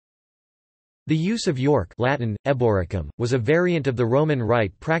The use of York Latin, Eboricum, was a variant of the Roman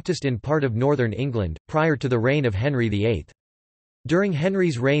Rite practiced in part of northern England, prior to the reign of Henry VIII. During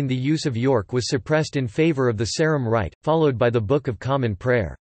Henry's reign the use of York was suppressed in favour of the Sarum Rite, followed by the Book of Common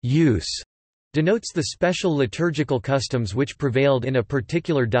Prayer. Use denotes the special liturgical customs which prevailed in a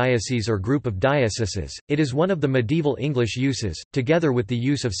particular diocese or group of dioceses. It is one of the medieval English uses, together with the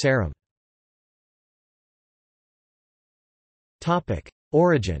use of Sarum.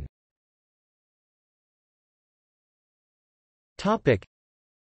 Origin.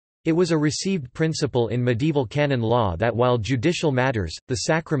 It was a received principle in medieval canon law that while judicial matters, the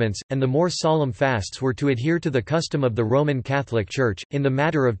sacraments, and the more solemn fasts were to adhere to the custom of the Roman Catholic Church, in the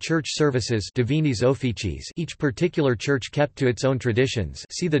matter of church services Divinis Officiis each particular church kept to its own traditions,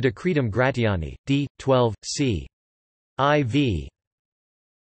 see the Decretum Gratiani, d. 12, c. IV.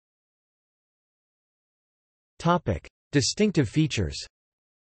 Distinctive features.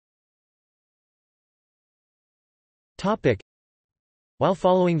 While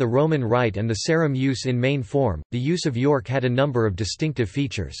following the Roman Rite and the Sarum use in main form, the use of York had a number of distinctive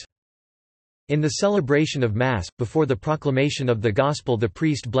features. In the celebration of Mass, before the proclamation of the Gospel the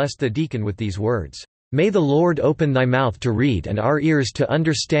priest blessed the deacon with these words, "May the Lord open thy mouth to read and our ears to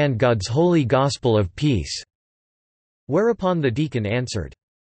understand God's holy gospel of peace." Whereupon the deacon answered,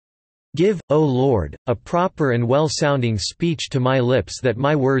 "Give, O Lord, a proper and well-sounding speech to my lips that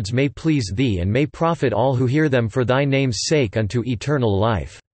my words may please thee and may profit all who hear them for thy name's sake unto eternal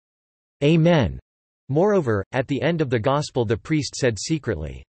life. Amen." Moreover, at the end of the Gospel the priest said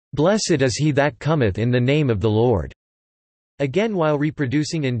secretly, "Blessed is he that cometh in the name of the Lord." Again, while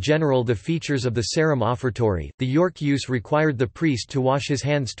reproducing in general the features of the Sarum offertory, the York use required the priest to wash his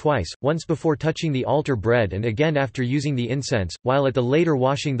hands twice, once before touching the altar bread and again after using the incense, while at the later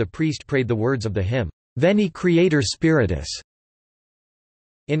washing the priest prayed the words of the hymn, Veni Creator Spiritus.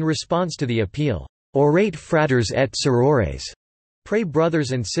 In response to the appeal, Orate fratres et sorores, pray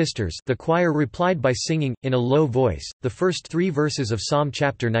brothers and sisters, the choir replied by singing, in a low voice, the first 3 verses of Psalm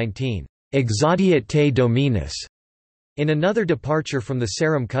chapter 19, Exaudiat te Dominus. In another departure from the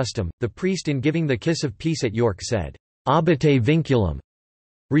Sarum custom, the priest in giving the kiss of peace at York said, Abite vinculum.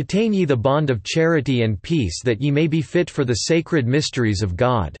 Retain ye the bond of charity and peace that ye may be fit for the sacred mysteries of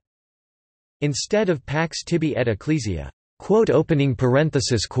God. Instead of Pax tibi et ecclesia.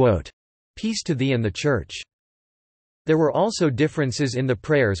 Peace to thee and the Church. There were also differences in the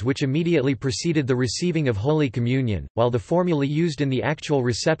prayers which immediately preceded the receiving of Holy Communion, while the formulae used in the actual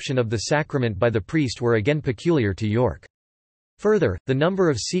reception of the sacrament by the priest were again peculiar to York. Further, the number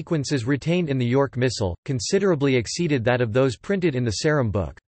of sequences retained in the York Missal, considerably exceeded that of those printed in the Sarum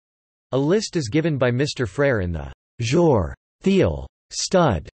book. A list is given by Mr. Frere in the Jour. Thiel.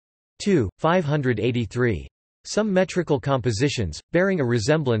 Stud. 2, 583. Some metrical compositions, bearing a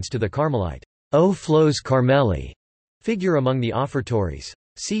resemblance to the Carmelite, O Flos Carmeli, figure among the offertories.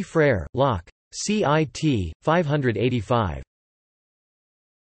 See Frere, Locke. Cit. 585.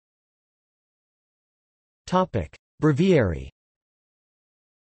 Breviary.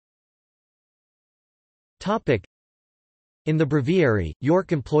 In the breviary,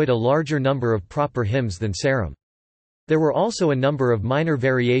 York employed a larger number of proper hymns than Sarum. There were also a number of minor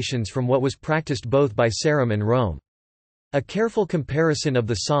variations from what was practiced both by Sarum and Rome. A careful comparison of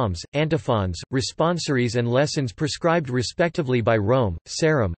the psalms, antiphons, responsories and lessons prescribed respectively by Rome,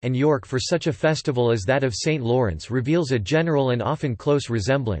 Sarum, and York for such a festival as that of St. Lawrence reveals a general and often close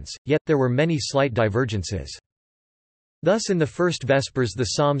resemblance, yet, there were many slight divergences. Thus in the first Vespers the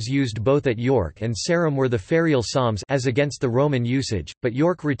psalms used both at York and Sarum were the ferial psalms as against the Roman usage, but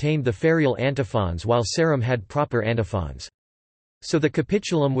York retained the ferial antiphons while Sarum had proper antiphons. So the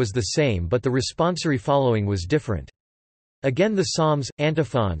capitulum was the same but the responsory following was different. Again the psalms,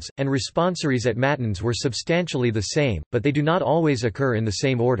 antiphons, and responsories at Matins were substantially the same, but they do not always occur in the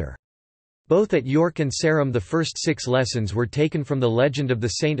same order. Both at York and Sarum the first 6 lessons were taken from the legend of the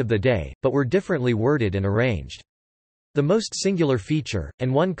saint of the day, but were differently worded and arranged. The most singular feature,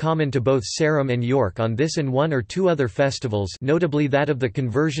 and one common to both Sarum and York on this and 1 or 2 other festivals, notably that of the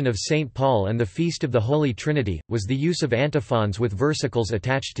conversion of St. Paul and the Feast of the Holy Trinity, was the use of antiphons with versicles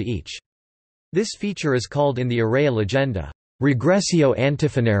attached to each. This feature is called in the Aurea Legenda, regressio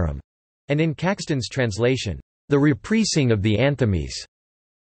antiphonarum, and in Caxton's translation, the repriesing of the anthemes.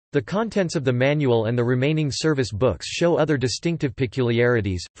 The contents of the manual and the remaining service books show other distinctive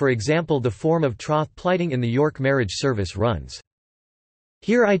peculiarities, for example the form of troth plighting in the York marriage service runs,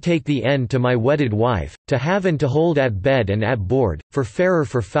 Here I take the end to my wedded wife, to have and to hold at bed and at board, for fairer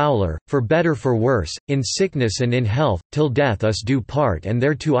for fouler, for better for worse, in sickness and in health, till death us do part and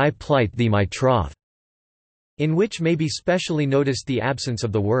thereto I plight thee my troth, in which may be specially noticed the absence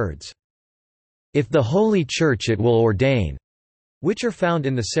of the words, if the Holy Church it will ordain, which are found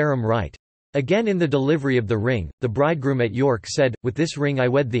in the Sarum rite. Again in the delivery of the ring, the bridegroom at York said, With this ring I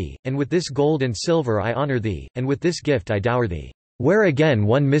wed thee, and with this gold and silver I honour thee, and with this gift I dower thee. Where again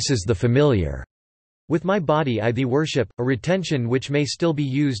one misses the familiar. With my body I thee worship, a retention which may still be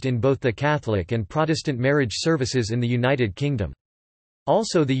used in both the Catholic and Protestant marriage services in the United Kingdom.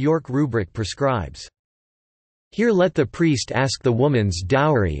 Also the York rubric prescribes, Here let the priest ask the woman's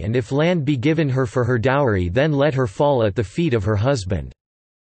dowry, and if land be given her for her dowry, then let her fall at the feet of her husband.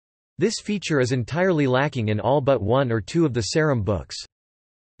 This feature is entirely lacking in all but one or two of the Sarum books.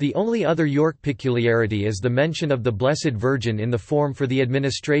 The only other York peculiarity is the mention of the Blessed Virgin in the form for the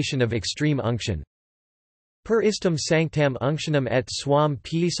administration of extreme unction. Per istum sanctam unctionem et suam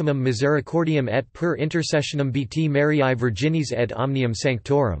piissimum misericordiam et per intercessionem BT Mariae Virginis et omnium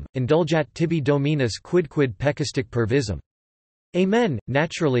sanctorum, indulgat tibi dominus quidquid peccistic per visum. Amen.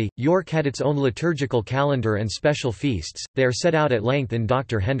 Naturally, York had its own liturgical calendar and special feasts. They are set out at length in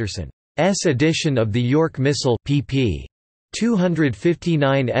Dr. Henderson's edition of the York Missal, pp.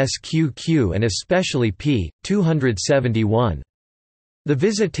 259 SQQ and especially p. 271. The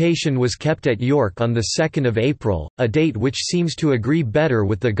Visitation was kept at York on 2 April, a date which seems to agree better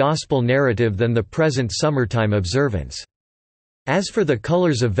with the Gospel narrative than the present summertime observance. As for the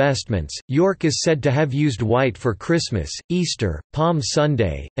colors of vestments, York is said to have used white for Christmas, Easter, Palm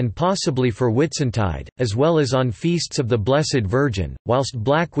Sunday, and possibly for Whitsuntide, as well as on feasts of the Blessed Virgin, whilst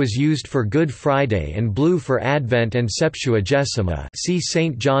black was used for Good Friday and blue for Advent and Septuagesima. See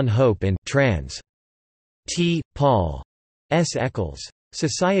St. John Hope and Trans. T. Paul. S. Eccles.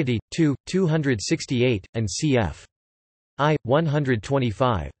 Society, 2, 268, and cf. I.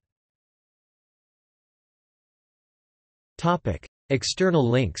 125. External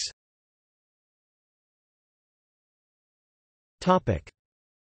links.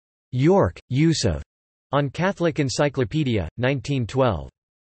 York, use of. On Catholic Encyclopedia, 1912.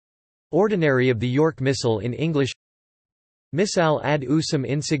 Ordinary of the York Missal in English. Missal ad usum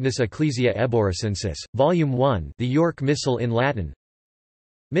insignis ecclesia eboricensis, Volume 1, the York Missal in Latin.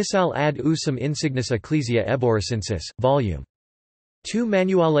 Missal ad usum insignis ecclesia eboricensis, Volume 2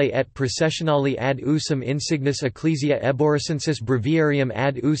 Manuale et processionale ad usum insignis ecclesia eboricensis Breviarium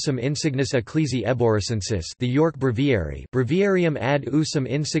ad usum insignis ecclesiae eboricensis the York Breviary Breviarium ad usum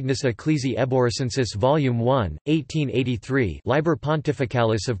insignis ecclesiae eboricensis Volume 1, 1883 Liber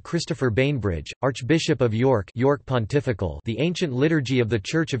Pontificalis of Christopher Bainbridge, Archbishop of York York Pontifical The Ancient Liturgy of the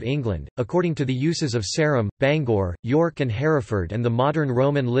Church of England, according to the uses of Sarum, Bangor, York and Hereford and the Modern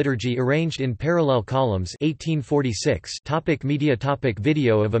Roman Liturgy arranged in parallel columns 1846 Media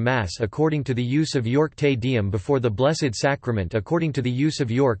Video of a Mass according to the use of York Te Deum before the Blessed Sacrament according to the use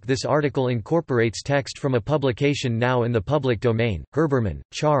of York. This article incorporates text from a publication now in the public domain. Herbermann,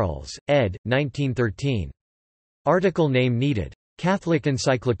 Charles, ed. 1913. Article name needed. Catholic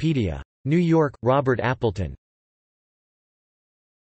Encyclopedia. New York, Robert Appleton.